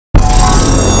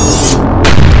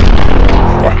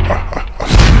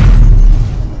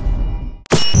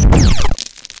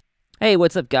Hey,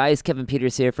 what's up guys? Kevin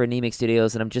Peters here for Anemic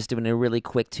Studios, and I'm just doing a really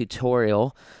quick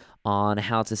tutorial on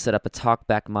how to set up a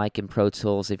talkback mic in Pro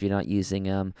Tools if you're not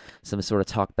using some sort of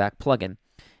talkback plugin.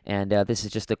 And this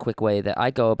is just a quick way that I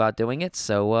go about doing it,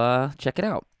 so check it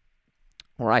out.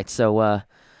 Alright, so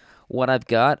what I've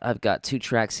got two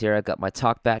tracks here. I've got my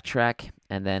talkback track,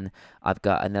 and then I've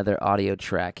got another audio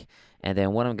track. And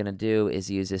then what I'm going to do is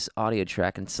use this audio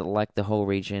track and select the whole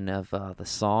region of the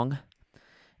song.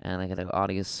 And I'm going to go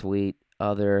audio suite,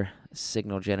 other,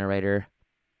 signal generator.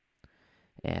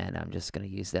 And I'm just going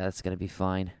to use that. It's going to be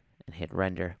fine. And hit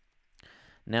render.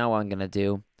 Now what I'm going to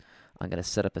do, I'm going to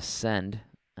set up a send.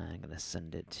 I'm going to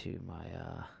send it to my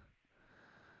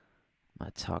my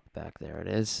talkback. There it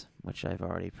is, which I've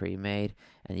already pre-made.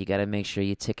 And you got to make sure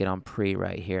you tick it on pre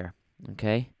right here.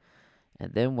 Okay?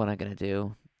 And then what I'm going to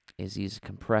do is use a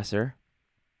compressor.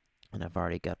 And I've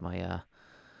already got my,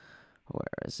 where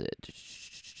is it?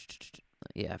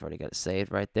 Yeah, I've already got it saved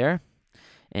right there.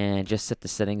 And just set the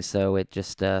settings so it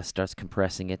just starts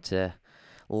compressing it to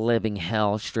living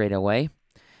hell straight away.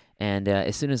 And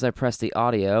as soon as I press the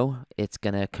audio, it's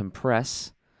going to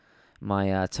compress my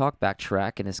talkback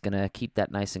track, and it's going to keep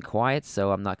that nice and quiet,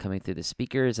 so I'm not coming through the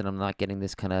speakers, and I'm not getting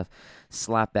this kind of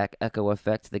slapback echo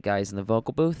effect to the guys in the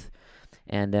vocal booth.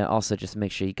 And also just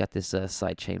make sure you got this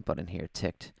sidechain button here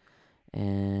ticked.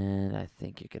 And I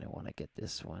think you're going to want to get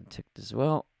this one ticked as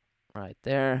well, right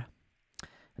there.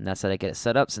 And that's how I get it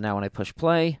set up. So now when I push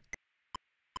play,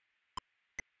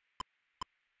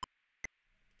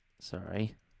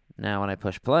 now when I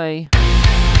push play,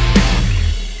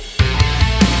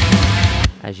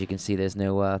 as you can see, there's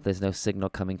no signal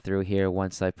coming through here.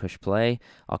 Once I push play,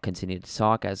 I'll continue to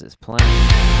talk as it's playing.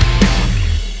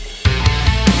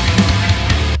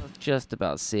 Just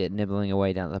about see it nibbling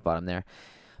away down at the bottom there.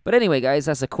 But anyway, guys,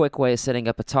 that's a quick way of setting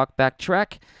up a talkback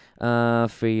track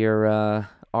for your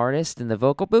artist in the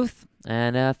vocal booth.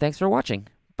 And thanks for watching.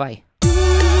 Bye.